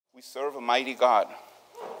We serve a mighty God.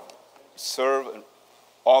 We serve an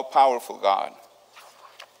all-powerful God.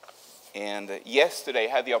 And yesterday I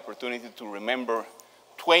had the opportunity to remember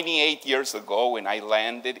 28 years ago when I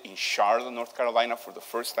landed in Charlotte, North Carolina for the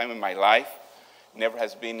first time in my life. Never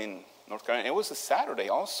has been in North Carolina. It was a Saturday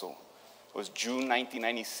also. It was June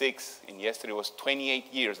 1996, and yesterday was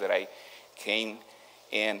 28 years that I came.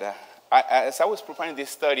 And as I was preparing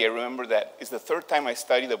this study, I remember that it's the third time I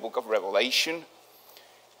studied the book of Revelation.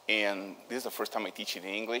 And this is the first time I teach it in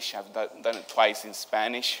English. I've done it twice in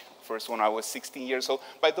Spanish. First one I was 16 years old.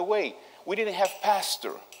 By the way, we didn't have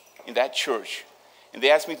pastor in that church. And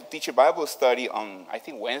they asked me to teach a Bible study on, I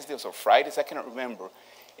think, Wednesdays or Fridays. I cannot remember.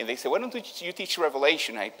 And they said, why don't you teach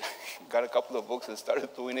Revelation? I got a couple of books and started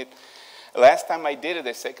doing it. Last time I did it,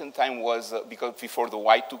 the second time was because before the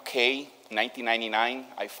Y2K, 1999,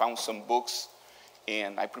 I found some books.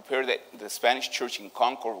 And I prepared that the Spanish church in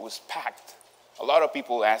Concord was packed. A lot of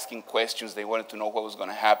people asking questions. They wanted to know what was going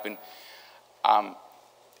to happen.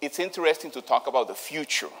 It's interesting to talk about the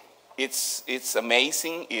future. It's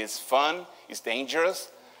amazing, it's fun, it's dangerous.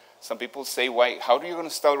 Some people say, why? How are you going to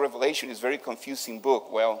start Revelation? It's a very confusing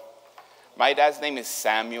book. Well, my dad's name is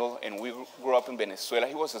Samuel, and we grew up in Venezuela.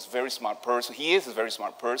 He was a very smart person. He is a very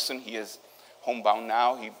smart person. He is homebound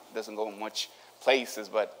now. He doesn't go much places,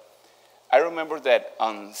 but I remember that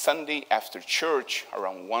on Sunday after church,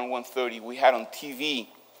 around 1:30, we had on TV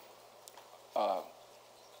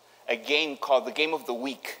a game called the Game of the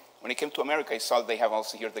Week. When I came to America, I saw they have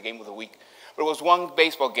also here the Game of the Week. But it was one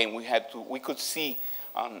baseball game we could see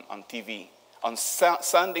on TV on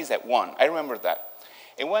Sundays at 1. I remember that.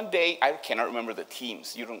 And one day, I cannot remember the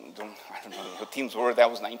teams. I don't know what teams were. That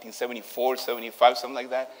was 1974, 75, something like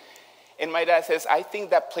that. And my dad says, I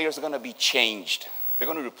think that players are going to be changed. They're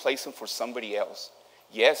going to replace him for somebody else.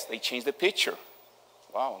 Yes, they changed the pitcher.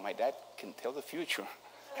 Wow, my dad can tell the future.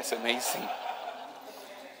 That's amazing.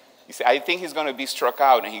 He said, I think he's going to be struck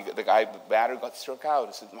out. And the batter got struck out.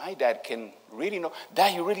 He said, my dad can really know.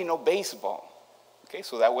 Dad, you really know baseball. Okay,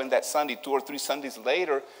 so that went that Sunday. 2 or 3 Sundays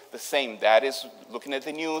later, the same. Dad is looking at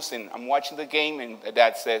the news, and I'm watching the game, and the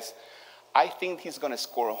dad says, I think he's going to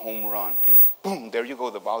score a home run. And boom, there you go.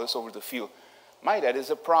 The ball is over the field. My dad is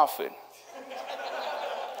a prophet.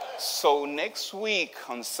 So next week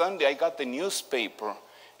on Sunday, I got the newspaper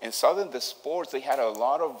and saw that the sports, they had a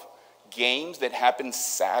lot of games that happened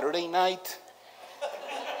Saturday night.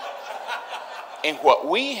 And what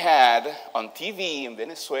we had on TV in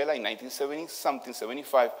Venezuela in 1970-something,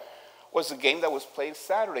 75, was a game that was played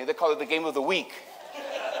Saturday. They call it the Game of the Week.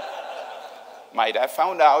 My dad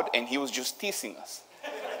found out, and he was just teasing us.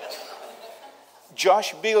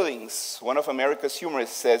 Josh Billings, one of America's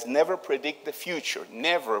humorists, says, never predict the future.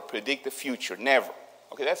 Never predict the future. Never.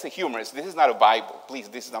 Okay, that's a humorist. This is not a Bible. Please,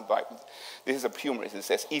 this is not Bible. This is a humorist. It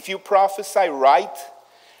says, if you prophesy right,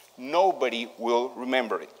 nobody will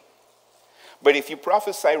remember it. But if you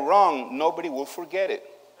prophesy wrong, nobody will forget it.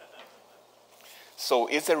 So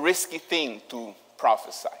it's a risky thing to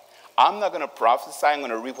prophesy. I'm not going to prophesy. I'm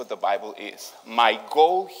going to read what the Bible is. My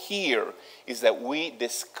goal here is that we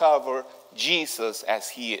discover Jesus as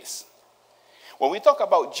he is. When we talk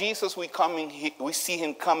about Jesus, we see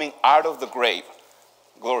him coming out of the grave,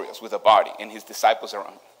 glorious, with a body, and his disciples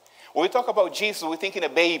around him. When we talk about Jesus, we think in a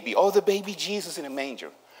baby. Oh, the baby Jesus in a manger.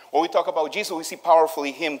 When we talk about Jesus, we see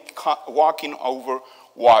powerfully him walking over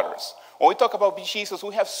waters. When we talk about Jesus,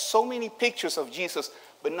 we have so many pictures of Jesus,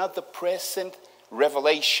 but not the present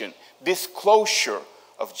revelation, disclosure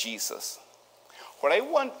of Jesus. What I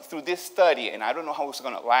want through this study, and I don't know how it's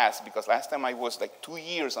going to last, because last time I was like 2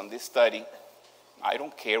 years on this study. I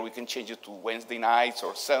don't care. We can change it to Wednesday nights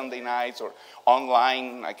or Sunday nights or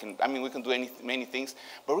online. We can do many things.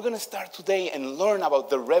 But we're going to start today and learn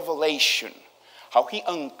about the revelation, how he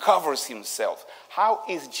uncovers himself. How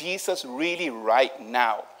is Jesus really right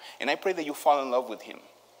now? And I pray that you fall in love with him.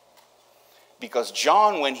 Because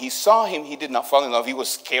John, when he saw him, he did not fall in love. He was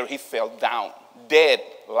scared. He fell down, dead,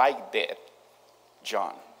 like dead.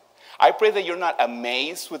 John. I pray that you're not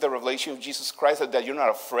amazed with the revelation of Jesus Christ, that you're not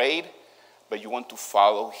afraid, but you want to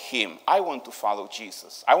follow him. I want to follow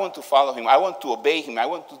Jesus. I want to follow him. I want to obey him. I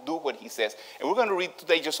want to do what he says. And we're going to read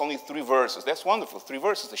today just only 3 verses. That's wonderful. 3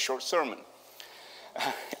 verses, a short sermon.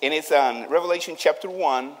 And it's on Revelation chapter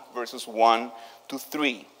 1, verses 1 to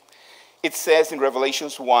 3. It says in Revelation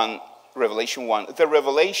 1, the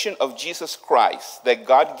revelation of Jesus Christ, that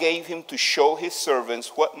God gave him to show his servants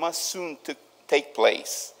what must soon take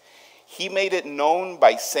place. He made it known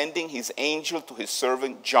by sending his angel to his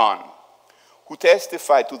servant John, who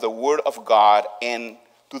testified to the word of God and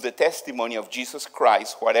to the testimony of Jesus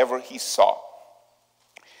Christ, whatever he saw.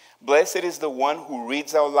 Blessed is the one who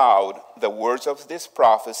reads out loud the words of this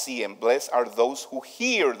prophecy, and blessed are those who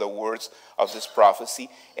hear the words of this prophecy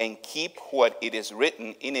and keep what it is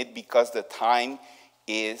written in it, because the time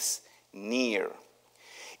is near.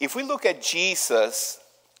 If we look at Jesus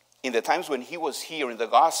in the times when he was here in the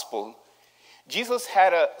gospel, Jesus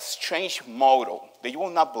had a strange motto that you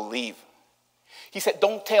will not believe. He said,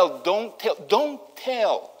 don't tell, don't tell, don't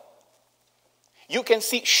tell. You can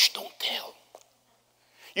see, shh, don't tell.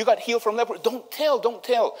 You got healed from leprosy. Don't tell, don't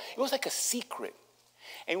tell. It was like a secret.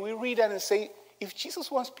 And we read that and say, if Jesus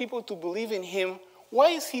wants people to believe in him,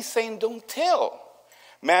 why is he saying don't tell?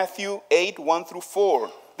 Matthew 8, 1 through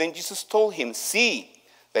 4. Then Jesus told him, see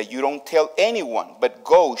that you don't tell anyone, but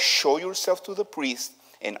go show yourself to the priest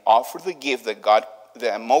and offer the gift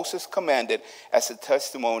that Moses commanded as a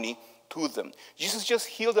testimony to them. Jesus just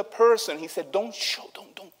healed a person. He said, don't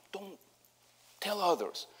tell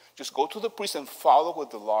others. Just go to the priest and follow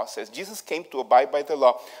what the law says. Jesus came to abide by the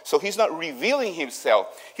law. So he's not revealing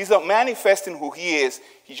himself. He's not manifesting who he is.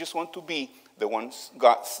 He just wants to be the one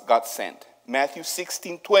God sent. Matthew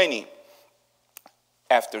 16:20.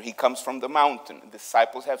 After he comes from the mountain, the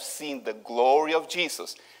disciples have seen the glory of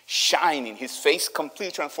Jesus shining. His face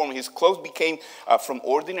completely transformed. His clothes became from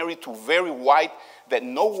ordinary to very white, that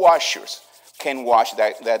no washers can wash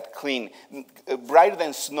that clean, brighter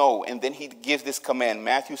than snow. And then he gives this command,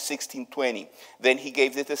 Matthew 16:20. Then he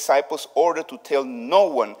gave the disciples order to tell no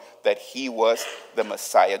one that he was the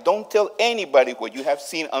Messiah. Don't tell anybody what you have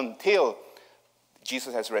seen until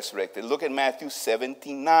Jesus has resurrected. Look at Matthew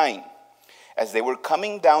 17:9. As they were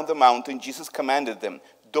coming down the mountain, Jesus commanded them,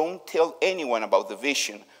 don't tell anyone about the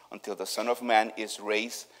vision until the Son of Man is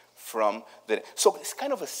raised from the dead. So it's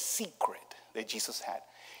kind of a secret that Jesus had.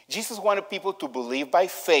 Jesus wanted people to believe by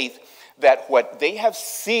faith that what they have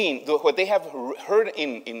seen, what they have heard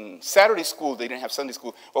in Saturday school, they didn't have Sunday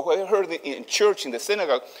school, but what they heard in church, in the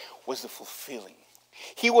synagogue, was the fulfilling.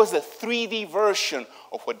 He was the 3D version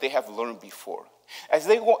of what they have learned before. As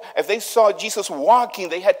they saw Jesus walking,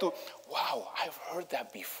 they had to, wow, I've heard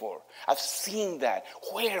that before. I've seen that.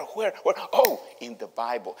 Where? Oh, in the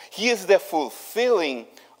Bible. He is the fulfilling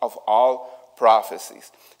of all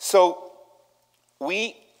prophecies. So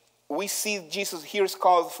we see Jesus here is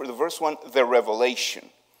called, for the verse 1, the revelation.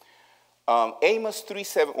 Amos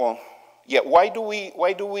 3:7. Well, yeah. Why do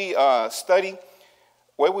we study?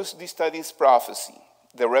 Why was we study this prophecy,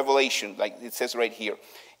 the revelation, like it says right here?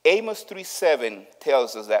 Amos 3:7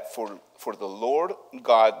 tells us that for the Lord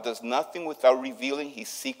God does nothing without revealing his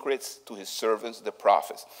secrets to his servants, the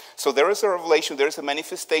prophets. So there is a revelation, there is a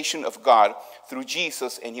manifestation of God through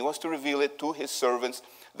Jesus, and he wants to reveal it to his servants,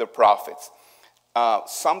 the prophets.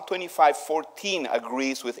 Psalm 25:14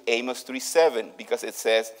 agrees with Amos 3:7 because it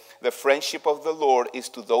says, the friendship of the Lord is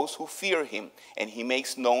to those who fear him, and he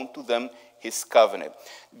makes known to them his covenant.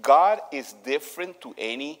 God is different to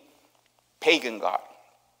any pagan god.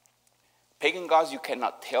 Pagan gods, you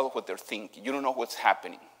cannot tell what they're thinking. You don't know what's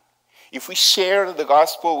happening. If we share the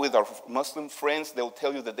gospel with our Muslim friends, they'll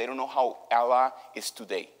tell you that they don't know how Allah is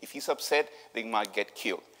today. If he's upset, they might get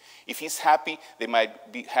killed. If he's happy, they might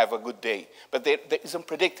have a good day. But it's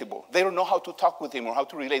unpredictable. They don't know how to talk with him or how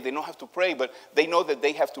to relate. They know how to pray, but they know that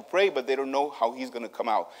they have to pray, but they don't know how he's going to come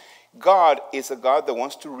out. God is a God that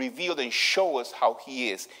wants to reveal and show us how he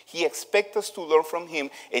is. He expects us to learn from him,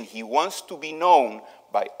 and he wants to be known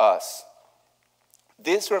by us.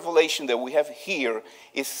 This revelation that we have here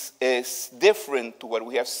is different to what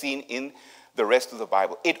we have seen in the rest of the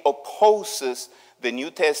Bible. It opposes the New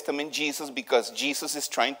Testament Jesus because Jesus is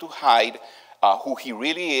trying to hide who he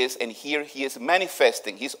really is, and here he is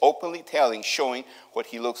manifesting. He's openly telling, showing what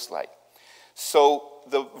he looks like. So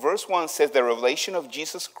the verse 1 says the revelation of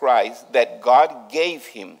Jesus Christ that God gave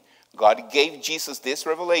him. God gave Jesus this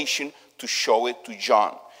revelation to show it to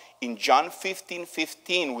John. In John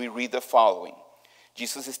 15:15 we read the following.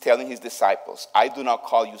 Jesus is telling his disciples, I do not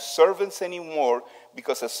call you servants anymore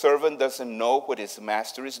because a servant doesn't know what his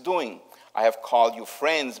master is doing. I have called you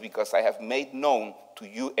friends because I have made known to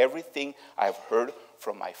you everything I have heard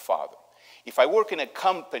from my Father. If I work in a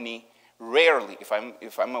company, rarely, if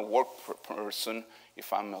I'm a work person,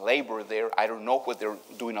 if I'm a laborer there, I don't know what they're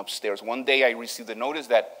doing upstairs. One day I received a notice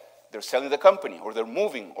that they're selling the company, or they're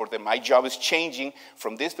moving, or that my job is changing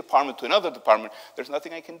from this department to another department. There's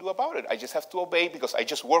nothing I can do about it. I just have to obey because I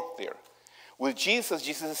just work there. With Jesus,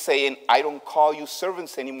 Jesus is saying, I don't call you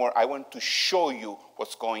servants anymore. I want to show you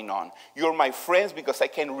what's going on. You're my friends because I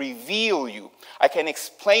can reveal you. I can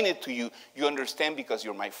explain it to you. You understand because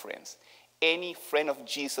you're my friends. Any friend of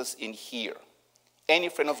Jesus in here, any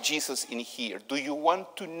friend of Jesus in here, do you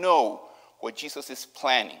want to know what Jesus is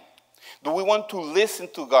planning? Do we want to listen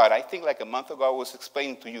to God? I think like a month ago I was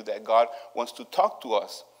explaining to you that God wants to talk to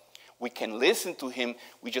us. We can listen to him.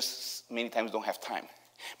 We just many times don't have time.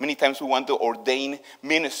 Many times we want the ordained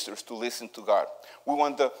ministers to listen to God. We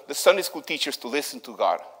want the Sunday school teachers to listen to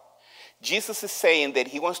God. Jesus is saying that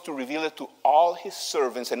he wants to reveal it to all his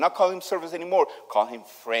servants, and not call him servants anymore, call him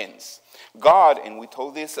friends. God, and we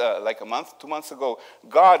told this like 2 months ago,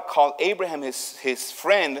 God called Abraham his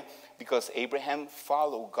friend because Abraham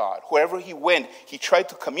followed God. Wherever he went, he tried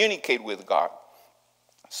to communicate with God.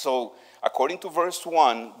 So, according to verse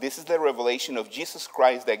 1, this is the revelation of Jesus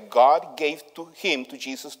Christ that God gave to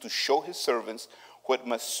Jesus, to show his servants what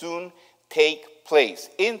must soon take place.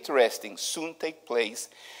 Interesting, soon take place,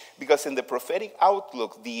 because in the prophetic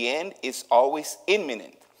outlook, the end is always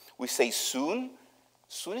imminent. We say soon.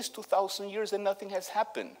 Soon is 2,000 years and nothing has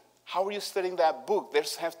happened. How are you studying that book? There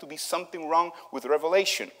has to be something wrong with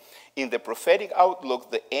Revelation. In the prophetic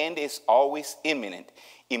outlook, the end is always imminent.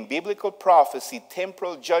 In biblical prophecy,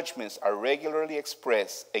 temporal judgments are regularly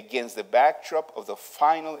expressed against the backdrop of the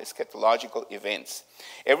final eschatological events.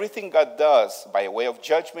 Everything God does by way of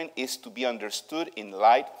judgment is to be understood in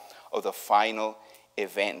light of the final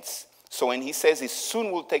events. So when he says it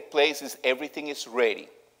soon will take place, everything is ready.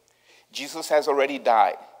 Jesus has already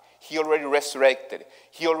died. He already resurrected.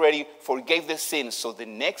 He already forgave the sins. So the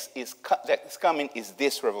next that is coming is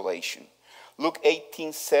this revelation. Luke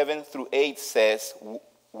 18:7-8 says,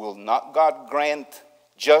 will not God grant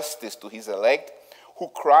justice to his elect who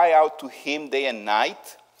cry out to him day and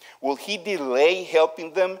night? Will he delay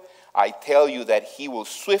helping them? I tell you that he will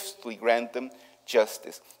swiftly grant them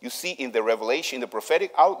justice. You see, in the revelation, in the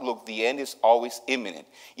prophetic outlook, the end is always imminent.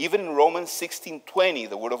 Even in Romans 16:20,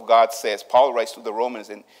 the word of God says, Paul writes to the Romans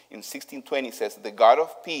in 16:20 says, the God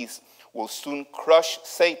of peace will soon crush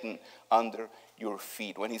Satan under your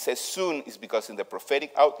feet. When he says soon, it's because in the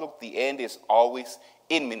prophetic outlook, the end is always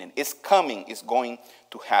imminent. It's coming, it's going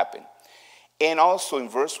to happen. And also in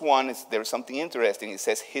verse 1, there's something interesting. It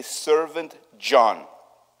says, his servant John.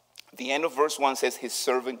 The end of verse 1 says, his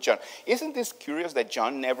servant John. Isn't this curious that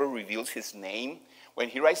John never reveals his name? When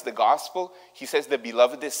he writes the gospel, he says the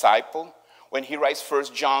beloved disciple. When he writes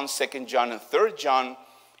 1 John, 2 John, and 3 John,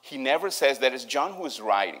 he never says that it's John who is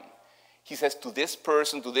writing. He says to this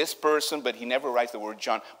person, but he never writes the word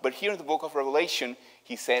John. But here in the book of Revelation,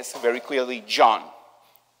 he says very clearly John.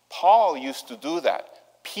 Paul used to do that.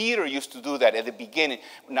 Peter used to do that at the beginning.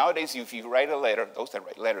 Nowadays, if you write a letter, those that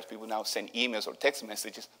write letters, people now send emails or text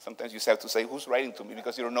messages. Sometimes you have to say, who's writing to me?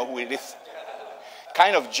 Because you don't know who it is.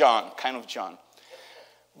 Kind of John.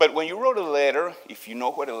 But when you wrote a letter, if you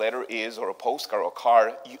know what a letter is, or a postcard or a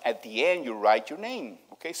card, at the end, you write your name.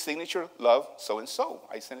 Okay, signature, love, so-and-so.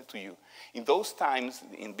 I sent it to you. In those times,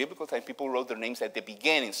 in biblical times, people wrote their names at the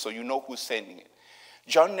beginning, so you know who's sending it.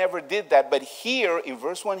 John never did that, but here in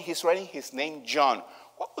verse 1, he's writing his name John.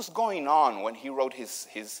 What was going on when he wrote this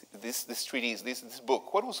treatise, this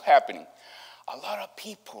book? What was happening? A lot of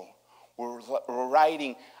people were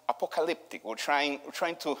writing apocalyptic, or trying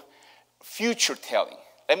to future telling.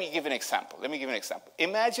 Let me give an example.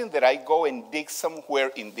 Imagine that I go and dig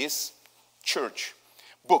somewhere in this church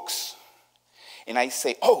books, and I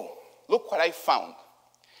say, oh, look what I found.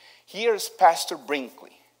 Here's Pastor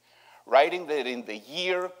Brinkley writing that in the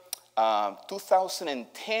year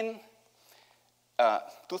 2010,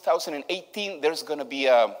 2018, there's going to be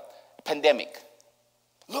a pandemic.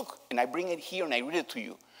 Look, and I bring it here and I read it to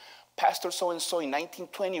you. Pastor so-and-so in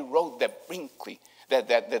 1920 wrote that Brinkley,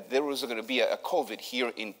 that there was going to be a COVID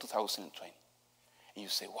here in 2020. And you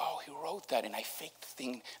say, wow, he wrote that, and I faked the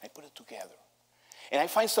thing, and I put it together. And I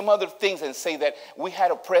find some other things and say that we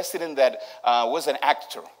had a president that was an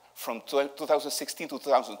actor from 2016 to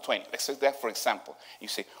 2020. Let's take that for example. You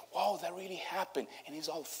say, wow, that really happened, and it's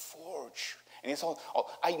all forged. And it's all,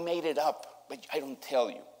 I made it up, but I don't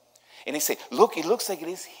tell you. And they say, look, it looks like it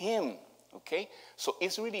is him. Okay? So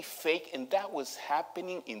it's really fake, and that was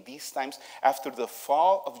happening in these times after the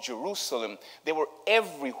fall of Jerusalem. They were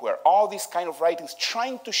everywhere, all these kind of writings,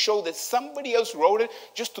 trying to show that somebody else wrote it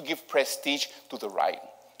just to give prestige to the writing,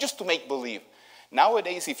 just to make believe.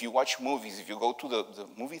 Nowadays, if you watch movies, if you go to the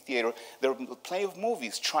movie theater, there are plenty of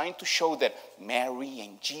movies trying to show that Mary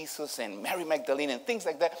and Jesus and Mary Magdalene and things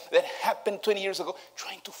like that happened 20 years ago,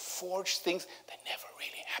 trying to forge things that never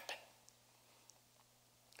really happened.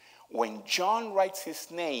 When John writes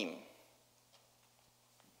his name,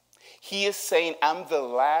 he is saying, I'm the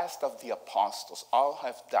last of the apostles. All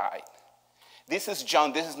have died. This is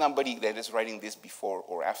John. This is nobody that is writing this before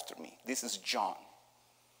or after me. This is John.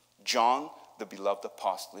 John, the beloved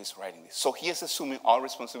apostle, is writing this. So he is assuming all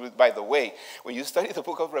responsibility. By the way, when you study the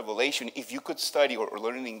book of Revelation, if you could study or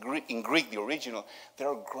learn in Greek, the original, there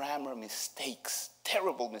are grammar mistakes,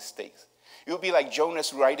 terrible mistakes. It would be like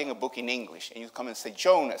Jonas writing a book in English, and you come and say,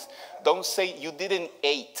 Jonas, don't say you didn't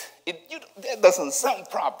eat. That doesn't sound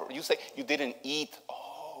proper. You say you didn't eat.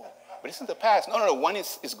 Oh, but it's in the past. No, one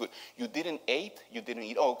is good. You didn't eat, you didn't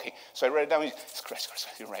eat. Oh, okay. So I write it down. Scratch,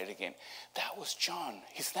 you write it again. That was John.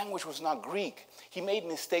 His language was not Greek. He made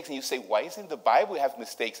mistakes, and you say, why isn't the Bible have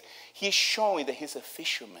mistakes? He's showing that he's a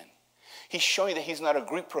fisherman. He's showing that he's not a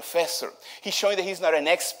Greek professor. He's showing that he's not an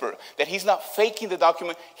expert, that he's not faking the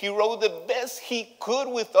document. He wrote the best he could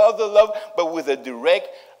with all the love, but with a direct,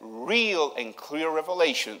 real, and clear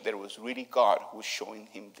revelation that it was really God who was showing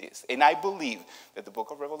him this. And I believe that the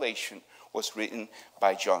book of Revelation was written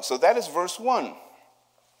by John. So that is verse 1.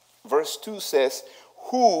 Verse 2 says,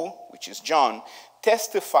 who, which is John,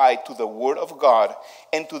 testified to the word of God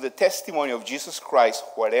and to the testimony of Jesus Christ,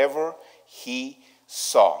 whatever he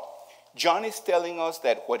saw. John is telling us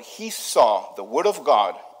that what he saw, the word of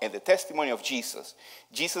God and the testimony of Jesus,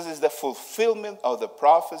 Jesus is the fulfillment of the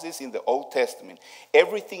prophecies in the Old Testament.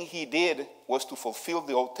 Everything he did was to fulfill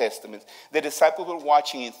the Old Testament. The disciples were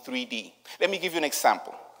watching in 3D. Let me give you an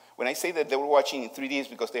example. When I say that they were watching in 3D, it's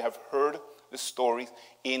because they have heard the stories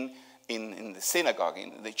in the synagogue,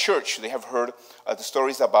 in the church. They have heard the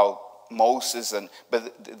stories about Moses,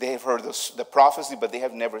 but they have heard the prophecy, but they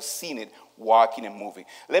have never seen it walking and moving.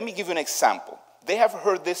 Let me give you an example. They have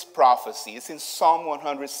heard this prophecy. It's in Psalm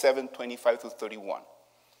 107, 25 to 31.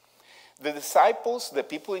 The disciples, the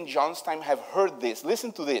people in John's time, have heard this.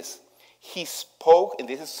 Listen to this. He spoke, and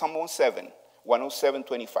this is Psalm 107,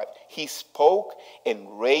 25. He spoke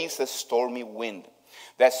and raised a stormy wind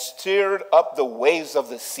that stirred up the waves of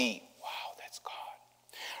the sea.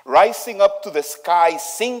 Rising up to the sky,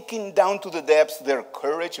 sinking down to the depths, their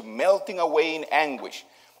courage melting away in anguish.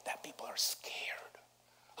 That people are scared.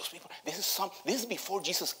 Those people, this is before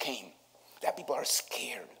Jesus came. That people are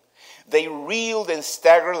scared. They reeled and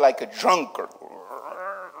staggered like a drunkard.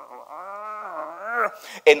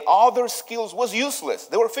 And all their skills was useless.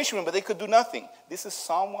 They were fishermen, but they could do nothing. This is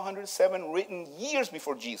Psalm 107, written years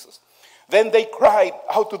before Jesus. Then they cried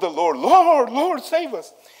out to the Lord, Lord, Lord, save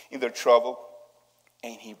us, in their trouble.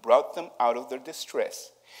 And he brought them out of their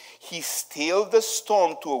distress. He stilled the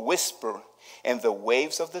storm to a whisper, and the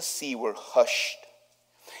waves of the sea were hushed.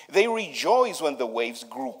 They rejoiced when the waves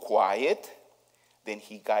grew quiet. Then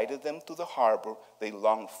he guided them to the harbor they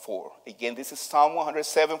longed for. Again, this is Psalm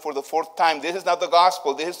 107 for the fourth time. This is not the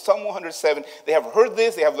gospel. This is Psalm 107. They have heard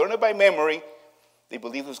this. They have learned it by memory. They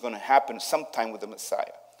believe it was going to happen sometime with the Messiah.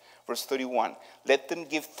 Verse 31, let them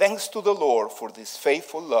give thanks to the Lord for this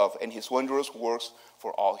faithful love and his wondrous works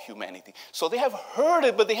for all humanity. So they have heard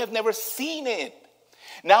it, but they have never seen it.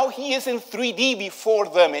 Now he is in 3D before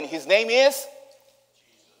them, and his name is?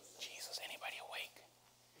 Jesus. Anybody awake?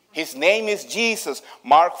 His name is Jesus.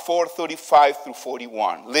 Mark 4:35 through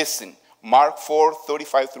 41. Listen, Mark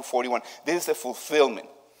 4:35 through 41. This is the fulfillment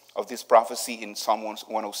of this prophecy in Psalm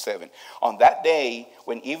 107. On that day,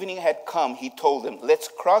 when evening had come, he told them, let's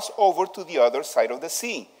cross over to the other side of the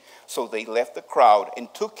sea. So they left the crowd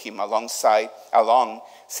and took him along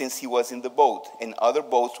since he was in the boat, and other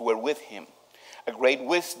boats were with him. A great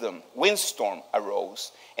windstorm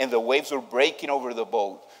arose, and the waves were breaking over the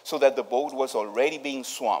boat, so that the boat was already being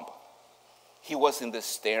swamped. He was in the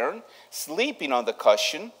stern, sleeping on the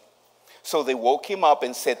cushion. So they woke him up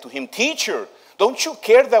and said to him, Teacher, don't you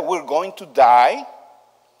care that we're going to die?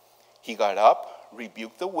 He got up,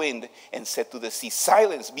 rebuked the wind, and said to the sea,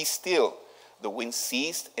 Silence, be still. The wind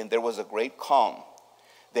ceased, and there was a great calm.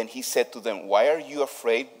 Then he said to them, Why are you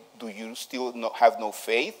afraid? Do you still have no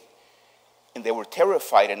faith? And they were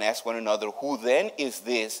terrified and asked one another, Who then is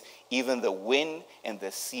this? Even the wind and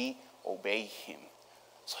the sea obey him.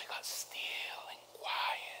 So he got still and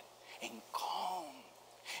quiet and calm.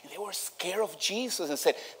 And they were scared of Jesus and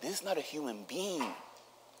said, This is not a human being.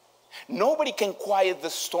 Nobody can quiet the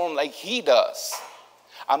storm like he does.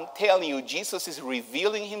 I'm telling you, Jesus is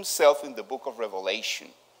revealing himself in the book of Revelation.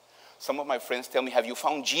 Some of my friends tell me, have you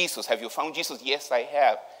found Jesus? Have you found Jesus? Yes, I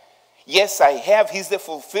have. Yes, I have. He's the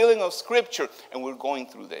fulfilling of Scripture, and we're going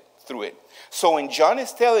through it. So when John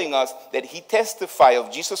is telling us that he testified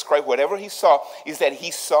of Jesus Christ, whatever he saw, is that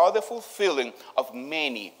he saw the fulfilling of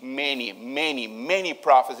many, many, many, many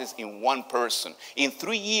prophecies in one person. In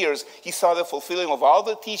 3 years, he saw the fulfilling of all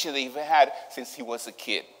the teaching that he had since he was a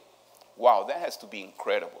kid. Wow, that has to be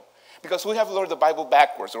incredible. Because we have learned the Bible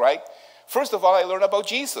backwards, right? First of all, I learned about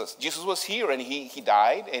Jesus. Jesus was here, and he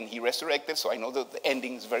died, and he resurrected, so I know that the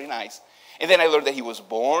ending is very nice. And then I learned that he was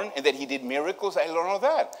born, and that he did miracles. I learned all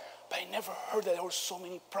that. But I never heard that there were so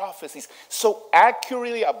many prophecies so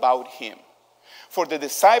accurately about him. For the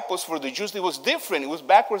disciples, for the Jews, it was different. It was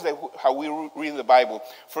backwards than how we read the Bible.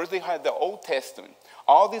 First, they had the Old Testament.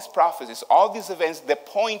 All these prophecies, all these events that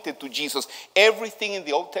pointed to Jesus. Everything in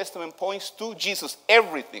the Old Testament points to Jesus.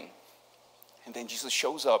 Everything. And then Jesus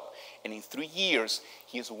shows up. And in 3 years,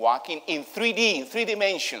 he is walking in 3D, in 3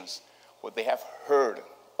 dimensions. What they have heard,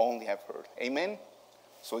 only have heard. Amen?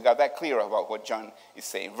 So we got that clear about what John is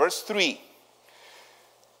saying. Verse 3.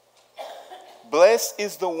 Blessed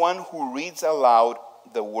is the one who reads aloud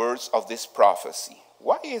the words of this prophecy.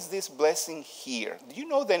 Why is this blessing here? Do you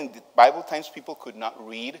know that in the Bible times people could not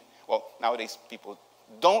read? Well, nowadays people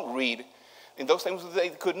don't read. In those times they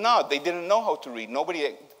could not. They didn't know how to read.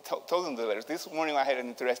 Nobody told them the letters. This morning I had an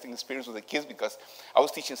interesting experience with the kids because I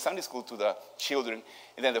was teaching Sunday school to the children.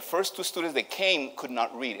 And then the first 2 students that came could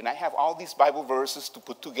not read. And I have all these Bible verses to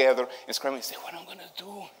put together and scribe and say, what am I going to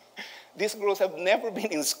do? These girls have never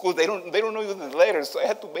been in school. They don't know even the letters, so I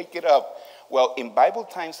had to make it up. Well, in Bible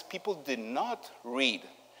times, people did not read.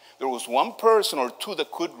 There was 1 person or 2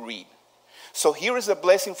 that could read. So here is a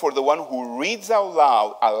blessing for the one who reads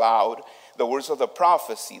aloud the words of the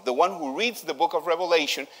prophecy. The one who reads the book of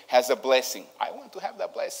Revelation has a blessing. I want to have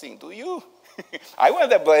that blessing. Do you? I want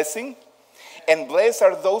that blessing. And blessed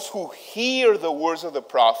are those who hear the words of the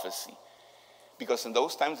prophecy. Because in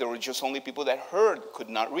those times, there were just only people that heard, could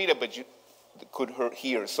not read it, but you could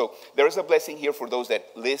hear. So there is a blessing here for those that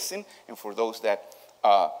listen and for those that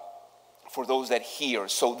hear.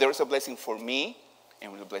 So there is a blessing for me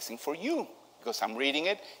and a blessing for you. Because I'm reading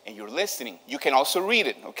it and you're listening. You can also read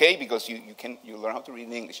it, okay? Because you learn how to read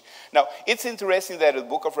in English. Now, it's interesting that in the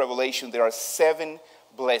book of Revelation, there are 7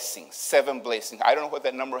 blessings. 7 blessings. I don't know what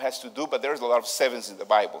that number has to do, but there's a lot of 7s in the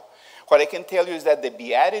Bible. What I can tell you is that the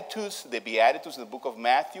Beatitudes in the book of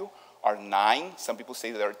Matthew are 9. Some people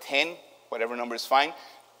say there are 10. Whatever number is fine.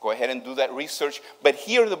 Go ahead and do that research. But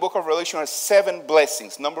here in the book of Revelation are 7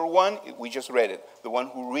 blessings. Number 1, we just read it. The one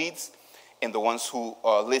who reads and the ones who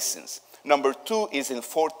listens. Number 2 is in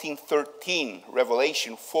 14:13.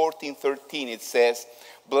 Revelation 14:13. It says,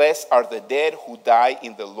 blessed are the dead who die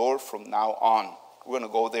in the Lord from now on. We're going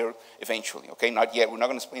to go there eventually, okay? Not yet. We're not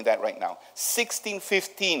going to explain that right now.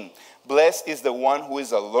 16:15. Blessed is the one who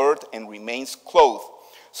is alert and remains clothed,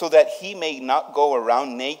 so that he may not go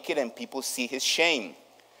around naked and people see his shame.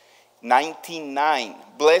 19:9.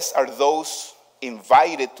 Blessed are those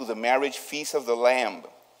invited to the marriage feast of the Lamb.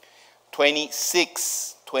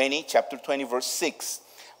 26:20, chapter 20, verse 6.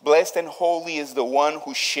 Blessed and holy is the one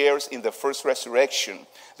who shares in the first resurrection.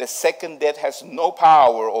 The second death has no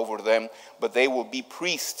power over them, but they will be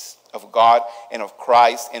priests of God and of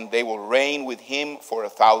Christ, and they will reign with him for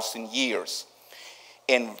 1,000 years.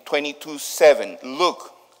 And 22:7,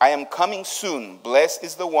 look, I am coming soon. Blessed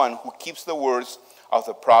is the one who keeps the words of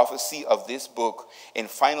the prophecy of this book. And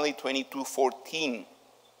finally, 22:14,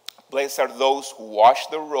 blessed are those who wash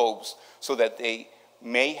their robes so that they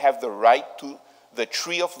may have the right to the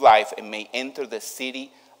tree of life and may enter the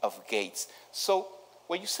city of gates. So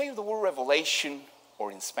when you say the word revelation,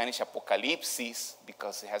 or in Spanish apocalypsis,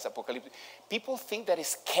 because it has apocalypse, people think that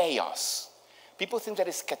it's chaos. People think that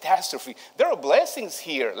it's catastrophe. There are blessings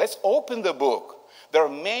here. Let's open the book. There are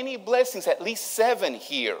many blessings, at least 7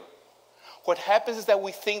 here. What happens is that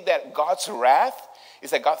we think that God's wrath is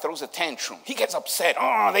that God throws a tantrum. He gets upset.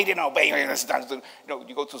 Oh, they didn't obey.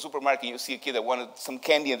 You go to the supermarket and you see a kid that wanted some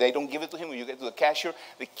candy and they don't give it to him. When you get to the cashier,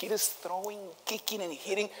 the kid is throwing, kicking, and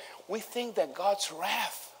hitting. We think that God's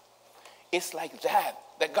wrath is like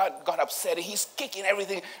that God got upset. He's kicking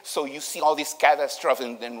everything. So you see all these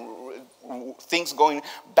catastrophes and things going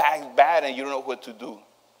bad, and you don't know what to do.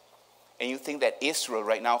 And you think that Israel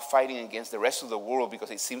right now fighting against the rest of the world, because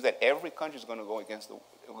it seems that every country is going to go against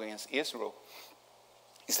Israel.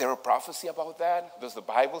 Is there a prophecy about that? Does the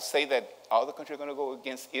Bible say that all the countries are going to go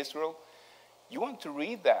against Israel? You want to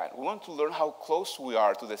read that. We want to learn how close we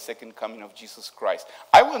are to the second coming of Jesus Christ.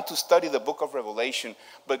 I want to study the book of Revelation,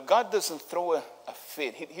 but God doesn't throw a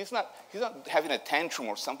fit. He's not having a tantrum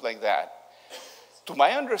or something like that. To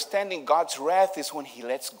my understanding, God's wrath is when he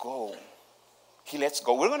lets go. He lets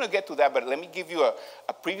go. We're going to get to that, but let me give you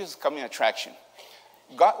a previous coming attraction.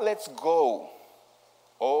 God lets go.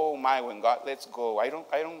 Oh my, when God lets go. I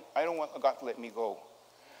don't want God to let me go.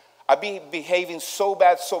 I've been behaving so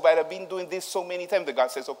bad. I've been doing this so many times that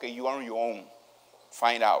God says, okay, you are on your own.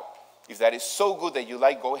 Find out. If that is so good that you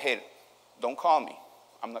like, go ahead. Don't call me.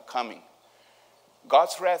 I'm not coming.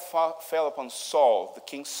 God's wrath fell upon Saul, the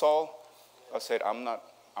King Saul. God said, I'm not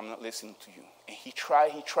listening to you. And he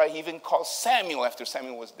tried, he even called Samuel after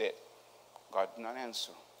Samuel was dead. God did not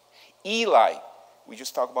answer. Eli, we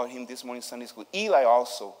just talked about him this morning in Sunday school. Eli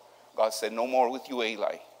also, God said, no more with you,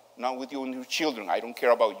 Eli. Not with you and your children. I don't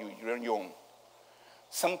care about you. You're on your own.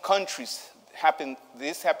 Some countries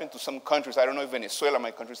this happened to some countries. I don't know if Venezuela,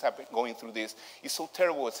 my country, is going through this. It's so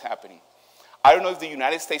terrible what's happening. I don't know if the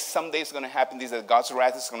United States someday is going to happen this, that God's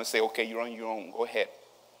wrath is going to say, okay, you're on your own. Go ahead.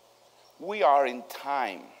 We are in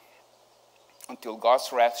time until God's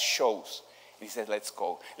wrath shows. He says, let's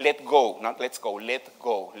go. Let go. Not let's go. Let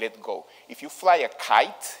go. Let go. If you fly a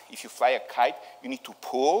kite, you need to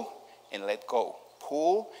pull and let go.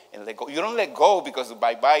 Pull and let go. You don't let go because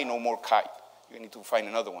bye-bye, no more kite. You need to find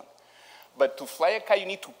another one. But to fly a kite, you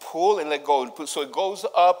need to pull and let go. So it goes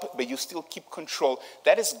up, but you still keep control.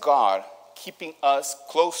 That is God keeping us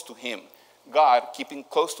close to him. God keeping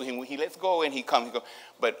close to him. When he lets go and he comes,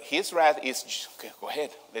 but his wrath is, okay, go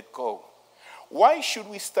ahead, let go. Why should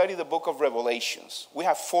we study the book of Revelations? We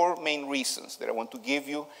have 4 main reasons that I want to give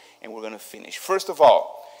you, and we're going to finish. First of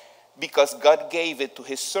all, because God gave it to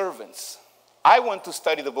his servants. I want to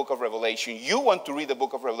study the book of Revelation. You want to read the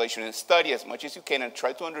book of Revelation and study as much as you can and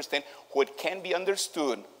try to understand what can be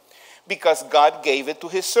understood, because God gave it to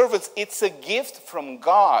his servants. It's a gift from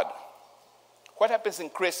God. What happens in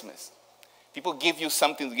Christmas? People give you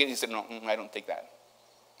something to give. You say, no, I don't take that.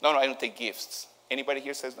 No, I don't take gifts. Anybody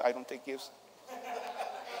here says, I don't take gifts?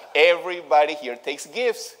 Everybody here takes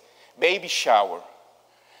gifts. Baby shower,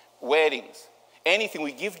 weddings, anything.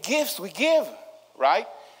 We give gifts, we give, right?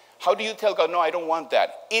 How do you tell God, no, I don't want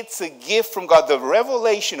that? It's a gift from God. The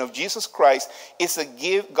revelation of Jesus Christ is a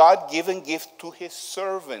God-given gift to his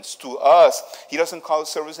servants, to us. He doesn't call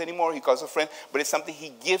us servants anymore. He calls us a friend. But it's something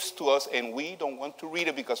he gives to us, and we don't want to read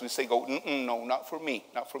it because we say, no, not for me,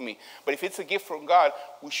 not for me. But if it's a gift from God,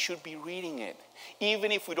 we should be reading it,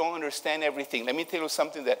 even if we don't understand everything. Let me tell you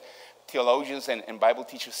something that theologians and Bible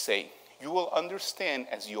teachers say. You will understand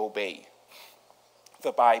as you obey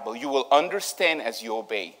the Bible. You will understand as you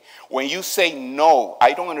obey. When you say, no,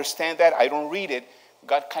 I don't understand that, I don't read it,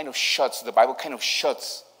 God kind of shuts. The Bible kind of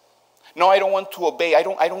shuts. No, I don't want to obey. I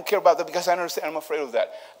don't care about that because I understand. I'm afraid of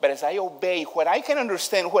that. But as I obey what I can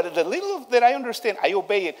understand, what the little that I understand, I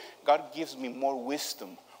obey it. God gives me more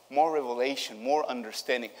wisdom, more revelation, more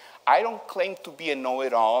understanding. I don't claim to be a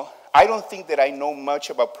know-it-all. I don't think that I know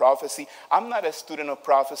much about prophecy. I'm not a student of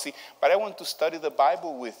prophecy, but I want to study the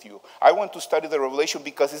Bible with you. I want to study the Revelation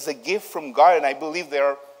because it's a gift from God, and I believe there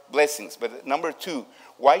are blessings. But number 2,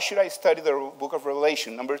 why should I study the book of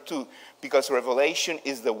Revelation? Number 2, because Revelation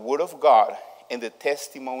is the word of God and the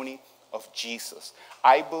testimony of Jesus.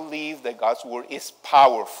 I believe that God's word is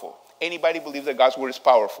powerful. Anybody believe that God's word is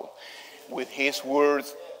powerful? With his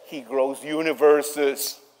words, he grows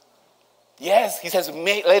universes. Yes, he says,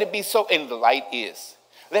 let it be so, and the light is.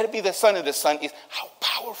 Let it be the sun, and the sun is. How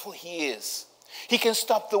powerful he is. He can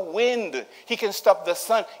stop the wind. He can stop the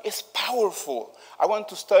sun. It's powerful. I want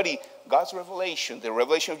to study God's revelation, the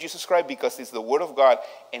revelation of Jesus Christ, because it's the word of God,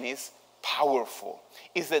 and it's powerful.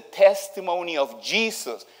 It's the testimony of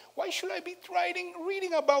Jesus. Why should I be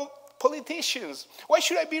reading about politicians? Why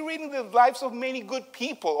should I be reading the lives of many good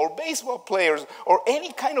people or baseball players or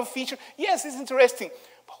any kind of feature? Yes, it's interesting.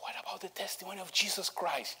 But what about the testimony of Jesus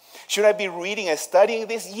Christ? Should I be reading and studying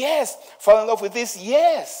this? Yes. Fall in love with this?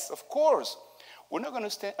 Yes, of course. We're not going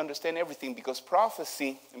to understand everything because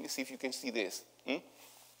prophecy, let me see if you can see this.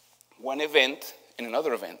 One event and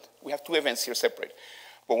another event. We have 2 events here separate.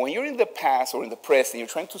 But when you're in the past or in the present and you're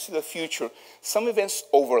trying to see the future, some events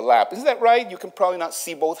overlap. Isn't that right? You can probably not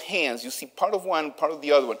see both hands. You see part of one, part of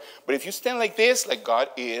the other one. But if you stand like this, like God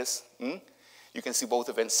is, you can see both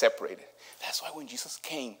events separated. That's why when Jesus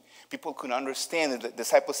came, people couldn't understand it. The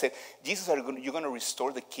disciples said, Jesus, you're going to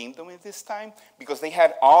restore the kingdom in this time? Because they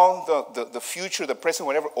had all the future, the present,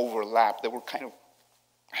 whatever, overlapped. They were kind of,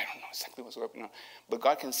 I don't know exactly what's happening. But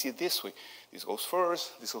God can see it this way. This goes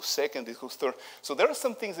first, this goes second, this goes third. So there are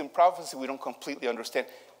some things in prophecy we don't completely understand.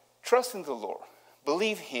 Trust in the Lord.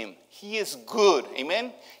 Believe him. He is good.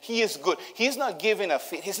 Amen? He is good. He's not giving a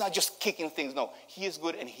fit. He's not just kicking things. No, he is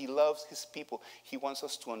good and he loves his people. He wants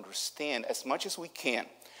us to understand as much as we can.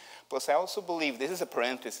 Plus, I also believe, this is a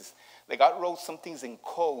parenthesis, that God wrote some things in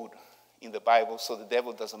code in the Bible so the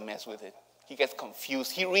devil doesn't mess with it. He gets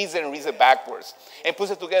confused. He reads it and reads it backwards and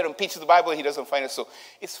puts it together and pitches the Bible and he doesn't find it. So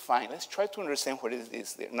it's fine. Let's try to understand what it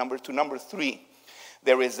is there. Number 2. Number 3,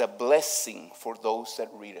 there is a blessing for those that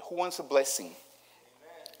read it. Who wants a blessing?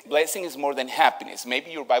 Blessing is more than happiness. Maybe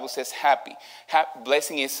your Bible says happy.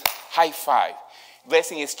 Blessing is high five.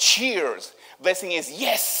 Blessing is cheers. Blessing is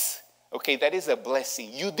yes. Okay, that is a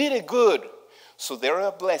blessing. You did it good. So they're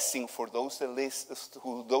a blessing for those that listen,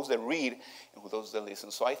 those that read, and those that listen.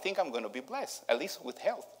 So I think I'm going to be blessed, at least with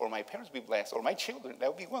health, or my parents be blessed, or my children. That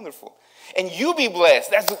would be wonderful. And you be blessed.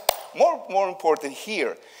 That's more important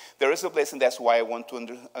here. There is a blessing. That's why I want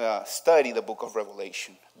to study the book of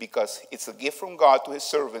Revelation, because it's a gift from God to his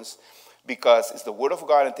servants, because it's the word of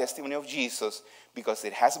God and testimony of Jesus, because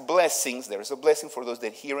it has blessings. There is a blessing for those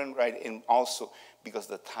that hear and write, and also because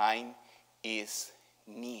the time is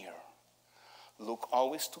near. Look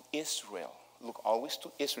always to Israel. Look always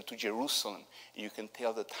to Israel, to Jerusalem. You can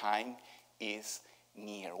tell the time is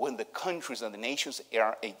near. When the countries and the nations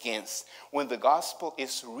are against, when the gospel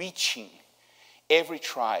is reaching every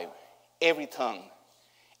tribe, every tongue,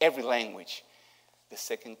 every language, the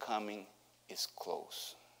second coming is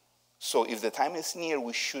close. So if the time is near,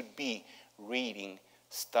 we should be reading,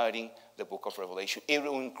 studying the book of Revelation. It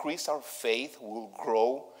will increase our faith. We will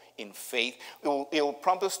grow in faith. It will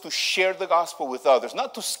prompt us to share the gospel with others,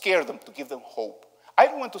 not to scare them, to give them hope. I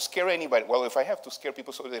don't want to scare anybody. Well, if I have to scare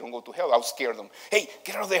people so they don't go to hell, I'll scare them. Hey,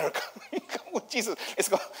 get out of there. Come with Jesus.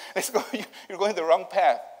 Let's go. You're going the wrong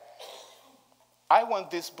path. I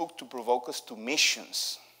want this book to provoke us to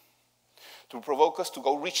missions, to provoke us to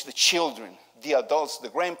go reach the children, the adults, the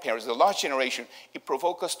grandparents, the lost generation. It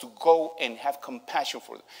provokes us to go and have compassion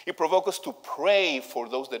for them. It provokes us to pray for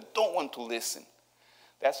those that don't want to listen.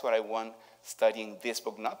 That's what I want studying this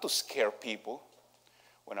book, not to scare people.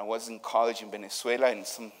 When I was in college in Venezuela, and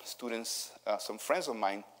some students, some friends of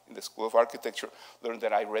mine in the School of Architecture learned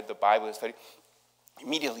that I read the Bible and studied,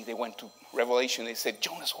 immediately they went to Revelation. They said,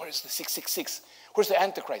 Jonas, where is the 666? Where's the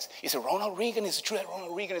Antichrist? Is it Ronald Reagan? Is it true that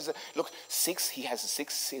Ronald Reagan is look, 6, he has a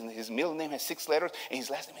 6, in his middle name has 6 letters, and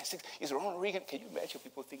his last name has 6. Is it Ronald Reagan? Can you imagine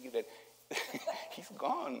people thinking that he's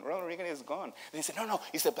gone, Ronald Reagan is gone? And they said, no,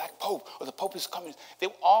 it's the Black Pope, or the Pope is coming. They're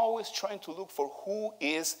always trying to look for who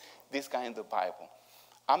is this guy in the Bible.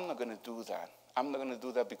 I'm not going to do that. I'm not going to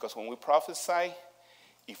do that, because when we prophesy,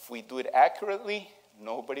 if we do it accurately,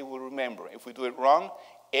 nobody will remember. If we do it wrong,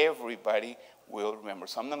 everybody will remember.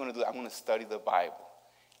 So I'm not going to do that. I'm going to study the Bible.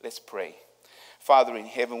 Let's pray. Father in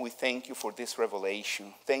heaven, we thank you for this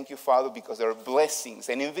revelation. Thank you, Father, because there are blessings,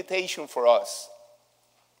 an invitation for us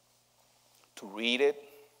to read it,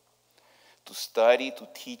 to study, to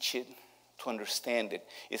teach it, to understand it.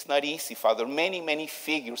 It's not easy, Father. Many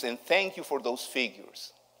figures, and thank you for those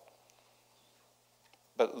figures.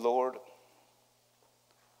 But Lord,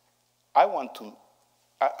 I want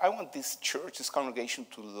this church, this congregation,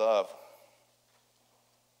 to love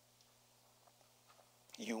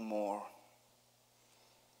you more.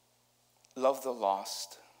 Love the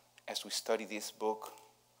lost as we study this book.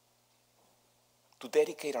 To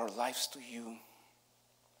dedicate our lives to you.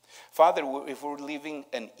 Father, if we're living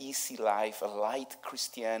an easy life, a light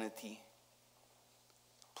Christianity,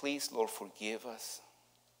 please, Lord, forgive us.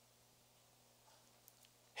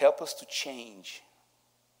 Help us to change.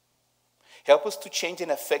 Help us to change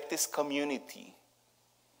and affect this community.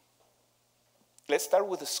 Let's start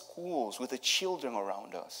with the schools, with the children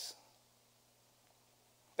around us.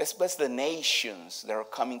 Let's bless the nations that are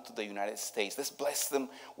coming to the United States. Let's bless them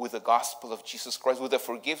with the gospel of Jesus Christ, with the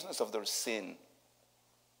forgiveness of their sin.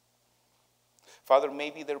 Father,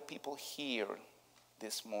 maybe there are people here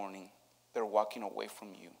this morning that are walking away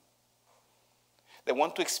from you. They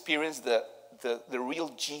want to experience the real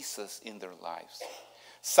Jesus in their lives.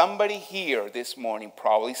 Somebody here this morning,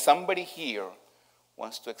 probably somebody here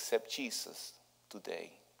wants to accept Jesus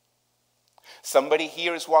today. Somebody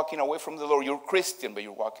here is walking away from the Lord. You're Christian, but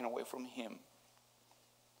you're walking away from him.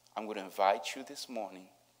 I'm going to invite you this morning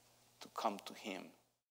to come to him.